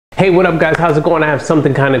Hey, what up guys, how's it going? I have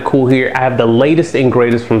something kind of cool here. I have the latest and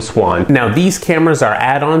greatest from Swann. Now these cameras are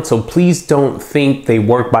add-ons, so please don't think they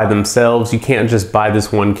work by themselves. You can't just buy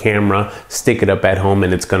this one camera, stick it up at home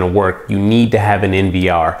and it's gonna work. You need to have an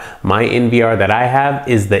NVR. My NVR that I have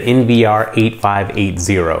is the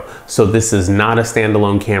NVR-8580. So this is not a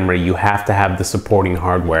standalone camera. You have to have the supporting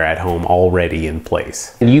hardware at home already in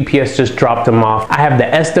place. And UPS just dropped them off. I have the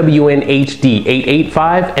SWN HD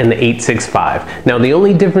 885 and the 865. Now the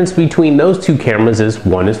only difference between those two cameras is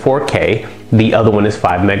one is 4K, the other one is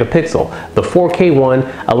 5 megapixel. The 4K one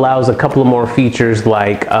allows a couple of more features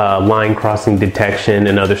like line crossing detection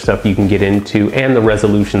and other stuff you can get into, and the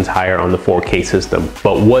resolution's higher on the 4K system.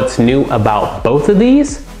 But what's new about both of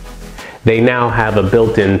these? They now have a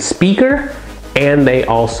built-in speaker and they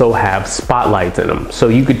also have spotlights in them. So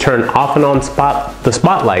you could turn off and on the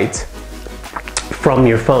spotlights from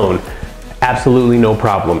your phone. Absolutely no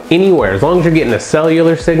problem. Anywhere, as long as you're getting a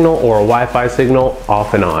cellular signal or a Wi-Fi signal,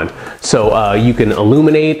 off and on. So you can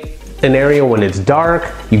illuminate an area when it's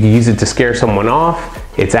dark. You can use it to scare someone off.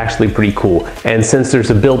 It's actually pretty cool. And since there's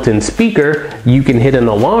a built-in speaker, you can hit an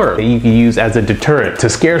alarm that you can use as a deterrent to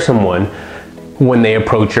scare someone when they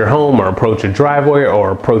approach your home or approach a driveway or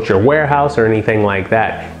approach your warehouse or anything like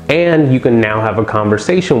that. And you can now have a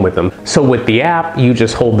conversation with them. So with the app, you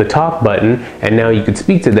just hold the talk button and now you can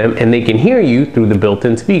speak to them and they can hear you through the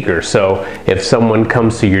built-in speaker. So if someone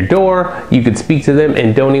comes to your door, you could speak to them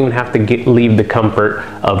and don't even have to leave the comfort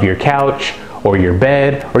of your couch or your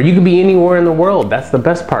bed, or you could be anywhere in the world. That's the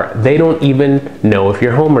best part. They don't even know if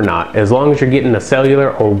you're home or not. As long as you're getting a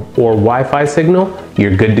cellular or Wi-Fi signal,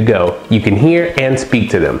 you're good to go. You can hear and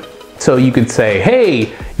speak to them. So you could say,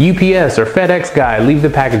 hey, UPS or FedEx guy, leave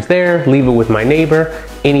the package there, leave it with my neighbor,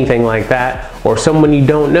 anything like that. Or someone you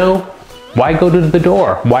don't know, why go to the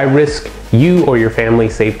door? Why risk you or your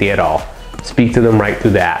family's safety at all? Speak to them right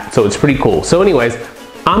through the app. So it's pretty cool. So anyways,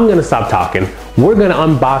 I'm gonna stop talking. We're gonna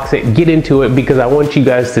unbox it, get into it, because I want you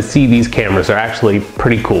guys to see these cameras. They're actually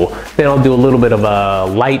pretty cool. Then I'll do a little bit of a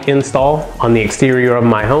light install on the exterior of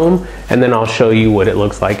my home, and then I'll show you what it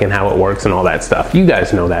looks like and how it works and all that stuff. You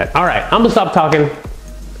guys know that. All right, I'm gonna stop talking.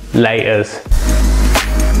 Laters.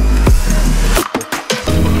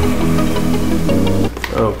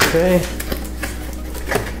 Okay.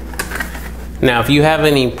 Now, if you have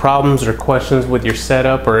any problems or questions with your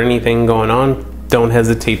setup or anything going on, don't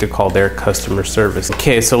hesitate to call their customer service.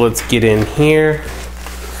 Okay, so let's get in here.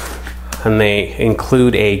 And they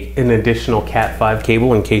include an additional Cat 5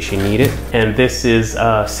 cable in case you need it. And this is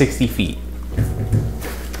 60 feet.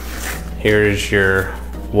 Here's your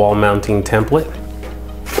wall mounting template.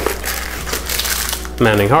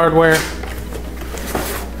 Mounting hardware.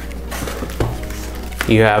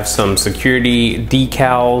 You have some security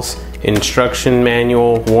decals, instruction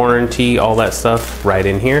manual, warranty, all that stuff right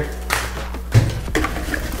in here.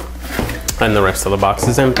 And the rest of the box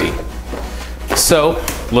is empty. So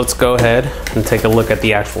let's go ahead and take a look at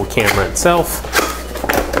the actual camera itself.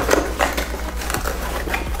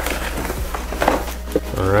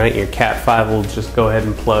 All right, your Cat 5 will just go ahead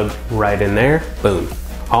and plug right in there. Boom.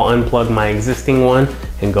 I'll unplug my existing one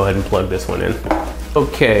and go ahead and plug this one in.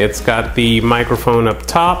 Okay, it's got the microphone up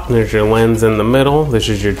top. There's your lens in the middle. This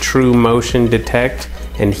is your true motion detect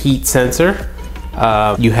and heat sensor.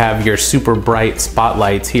 You have your super bright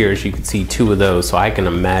spotlights here, as you can see 2 of those, so I can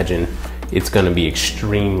imagine it's going to be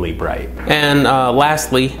extremely bright. And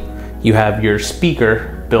lastly, you have your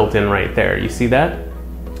speaker built in right there. You see that?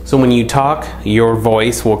 So when you talk, your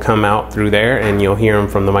voice will come out through there and you'll hear them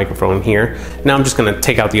from the microphone here. Now I'm just going to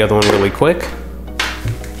take out the other one really quick.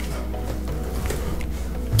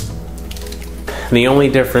 The only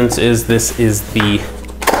difference is this is the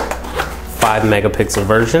 5 megapixel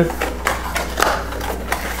version.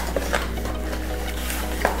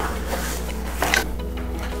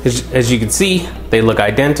 As you can see, they look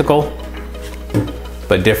identical,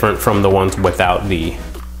 but different from the ones without the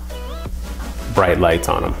bright lights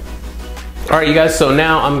on them. All right, you guys, so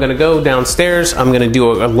now I'm gonna go downstairs. I'm gonna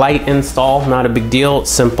do a light install, not a big deal,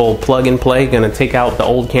 simple plug and play. Gonna take out the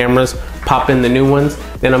old cameras, pop in the new ones.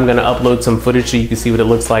 Then I'm gonna upload some footage so you can see what it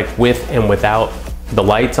looks like with and without the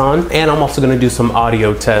lights on. And I'm also gonna do some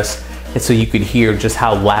audio tests, and so you could hear just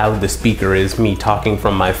how loud the speaker is, me talking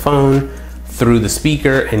from my phone through the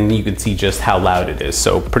speaker, and you can see just how loud it is.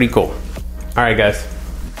 So pretty cool. All right, guys.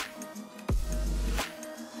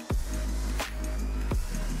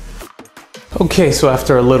 Okay, so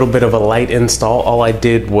after a little bit of a light install, all I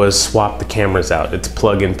did was swap the cameras out. It's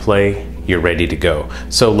plug and play, you're ready to go.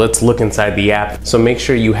 So let's look inside the app. So make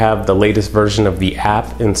sure you have the latest version of the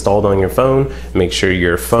app installed on your phone. Make sure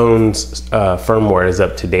your phone's firmware is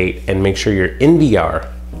up to date, and make sure your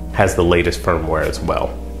NVR has the latest firmware as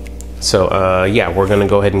well. So yeah, we're gonna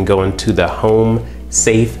go ahead and go into the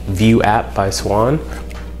HomeSafe View app by Swann.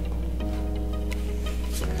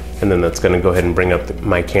 And then that's gonna go ahead and bring up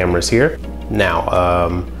my cameras here.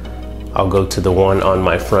 Now, I'll go to the one on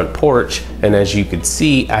my front porch, and as you can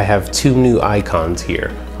see, I have two new icons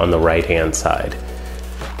here on the right-hand side.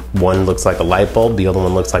 One looks like a light bulb, the other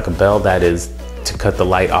one looks like a bell. That is to cut the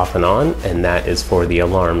light off and on, and that is for the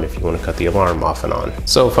alarm if you want to cut the alarm off and on.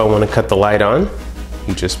 So if I want to cut the light on,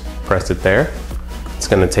 you just press it there. It's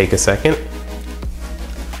going to take a second.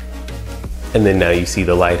 And then now you see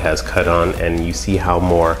the light has cut on, and you see how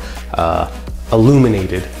more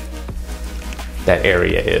illuminated that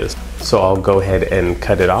area is. So I'll go ahead and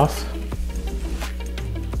cut it off.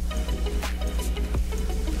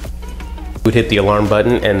 We'd hit the alarm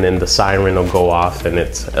button and then the siren will go off, and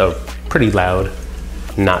it's a pretty loud,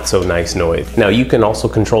 not so nice noise. Now you can also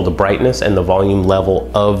control the brightness and the volume level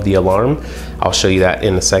of the alarm. I'll show you that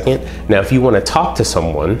in a second. Now if you want to talk to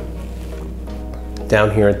someone, down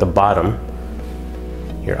here at the bottom,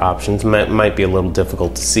 your options might be a little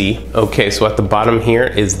difficult to see. Okay, so at the bottom here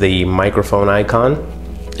is the microphone icon,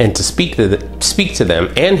 and to speak to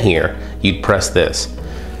them and hear, you'd press this.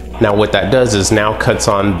 Now what that does is now cuts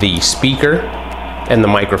on the speaker and the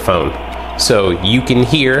microphone, so you can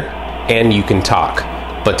hear and you can talk.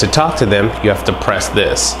 But to talk to them, you have to press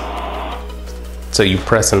this. So you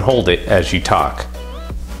press and hold it as you talk.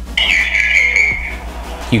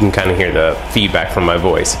 You can kind of hear the feedback from my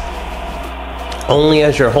voice. Only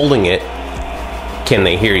as you're holding it can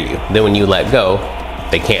they hear you. Then when you let go,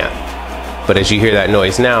 they can't. But as you hear that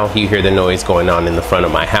noise now, you hear the noise going on in the front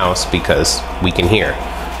of my house because we can hear.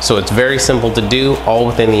 So it's very simple to do, all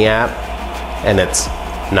within the app, and it's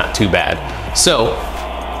not too bad. So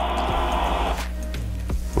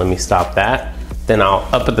let me stop that. Then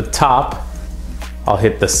up at the top, I'll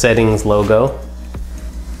hit the settings logo,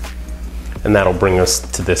 and that'll bring us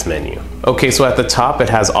to this menu. Okay, so at the top it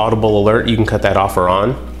has audible alert. You can cut that off or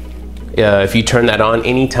on. If you turn that on,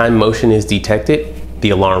 anytime motion is detected, the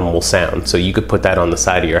alarm will sound. So you could put that on the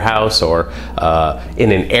side of your house or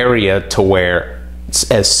in an area to where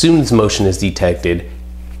as soon as motion is detected,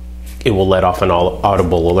 it will let off an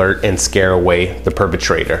audible alert and scare away the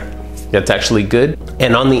perpetrator. That's actually good.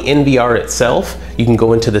 And on the NVR itself, you can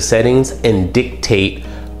go into the settings and dictate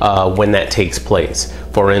when that takes place.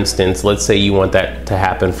 For instance, let's say you want that to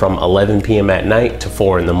happen from 11 p.m. at night to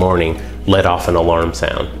 4 in the morning, let off an alarm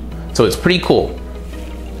sound. So it's pretty cool.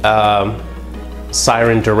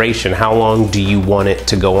 Siren duration, how long do you want it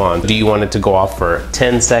to go on? Do you want it to go off for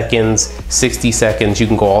 10 seconds, 60 seconds? You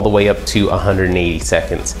can go all the way up to 180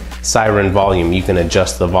 seconds. Siren volume, you can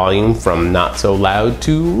adjust the volume from not so loud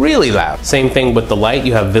to really loud. Same thing with the light,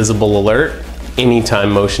 you have visible alert.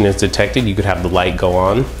 Anytime motion is detected, you could have the light go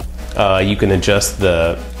on. You can adjust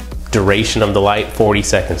the duration of the light, 40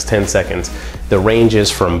 seconds, 10 seconds. The range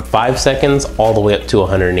is from 5 seconds all the way up to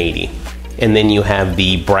 180. And then you have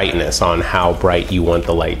the brightness on how bright you want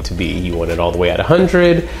the light to be. You want it all the way at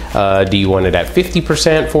 100? Do you want it at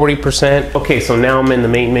 50%, 40%? Okay, so now I'm in the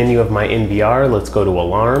main menu of my NVR. Let's go to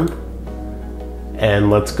alarm and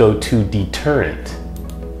let's go to deterrent.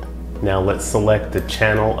 Now let's select the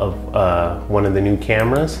channel of one of the new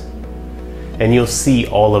cameras, and you'll see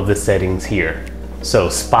all of the settings here. So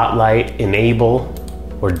spotlight, enable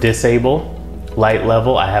or disable. Light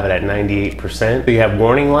level, I have it at 98%. So you have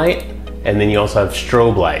warning light, and then you also have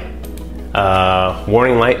strobe light.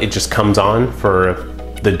 Warning light, it just comes on for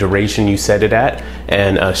the duration you set it at,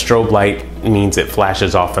 and strobe light means it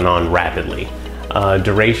flashes off and on rapidly.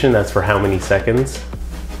 Duration, that's for how many seconds?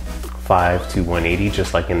 5 to 180,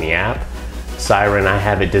 just like in the app. Siren, I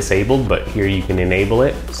have it disabled, but here you can enable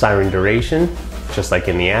it. Siren duration, just like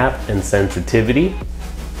in the app, and sensitivity.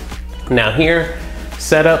 Now here,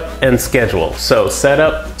 setup and schedule. So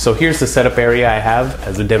setup, so here's the setup area I have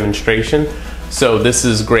as a demonstration. So this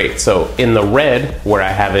is great. So in the red, where I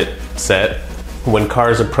have it set, when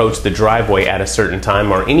cars approach the driveway at a certain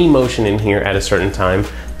time or any motion in here at a certain time,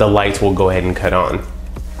 the lights will go ahead and cut on.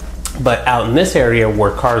 But out in this area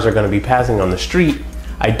where cars are going to be passing on the street,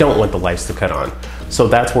 I don't want the lights to cut on. So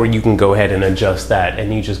that's where you can go ahead and adjust that,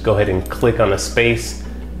 and you just go ahead and click on a space,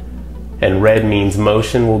 and red means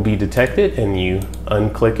motion will be detected, and you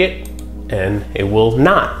unclick it and it will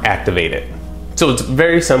not activate it. So it's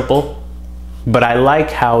very simple, but I like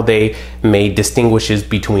how they made distinguishes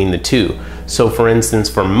between the two. So for instance,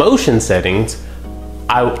 for motion settings,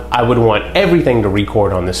 I would want everything to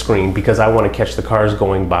record on the screen because I want to catch the cars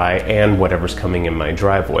going by and whatever's coming in my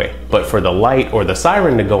driveway. But for the light or the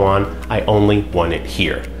siren to go on, I only want it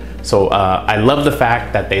here. So I love the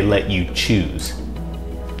fact that they let you choose.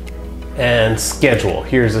 And schedule,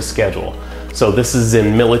 here's a schedule. So this is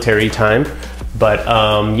in military time, but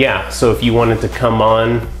yeah, so if you wanted to come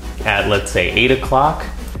on at, let's say 8 o'clock,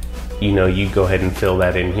 you know, you go ahead and fill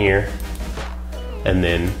that in here and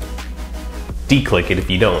then declick it if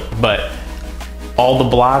you don't. But all the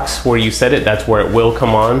blocks where you set it, that's where it will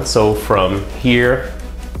come on. So from here,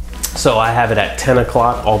 so I have it at 10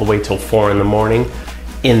 o'clock all the way till 4 in the morning.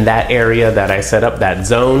 In that area that I set up, that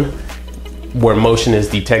zone where motion is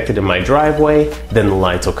detected in my driveway, then the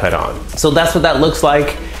lights will cut on. So that's what that looks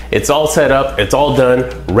like. It's all set up, it's all done,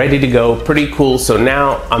 ready to go, pretty cool. So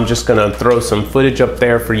now I'm just gonna throw some footage up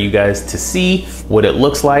there for you guys to see what it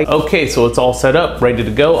looks like. Okay, so it's all set up, ready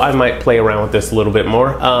to go. I might play around with this a little bit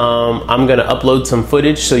more. I'm gonna upload some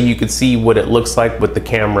footage so you can see what it looks like with the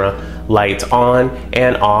camera lights on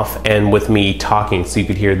and off, and with me talking so you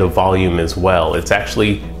could hear the volume as well. It's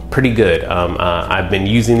actually pretty good. I've been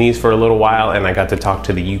using these for a little while, and I got to talk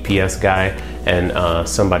to the UPS guy and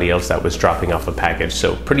somebody else that was dropping off a package,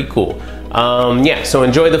 so pretty cool. Yeah, so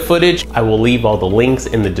enjoy the footage. I will leave all the links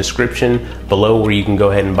in the description below where you can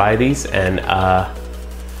go ahead and buy these. And all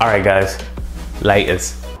right guys,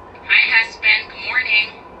 laters. Hi husband, good morning.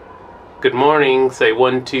 Good morning, say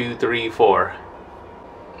 1, 2, 3, 4.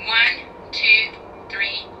 1, 2,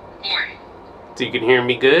 3, 4. So you can hear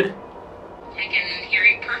me good? I can hear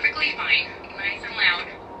you perfectly fine, nice and loud.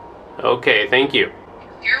 Okay, thank you.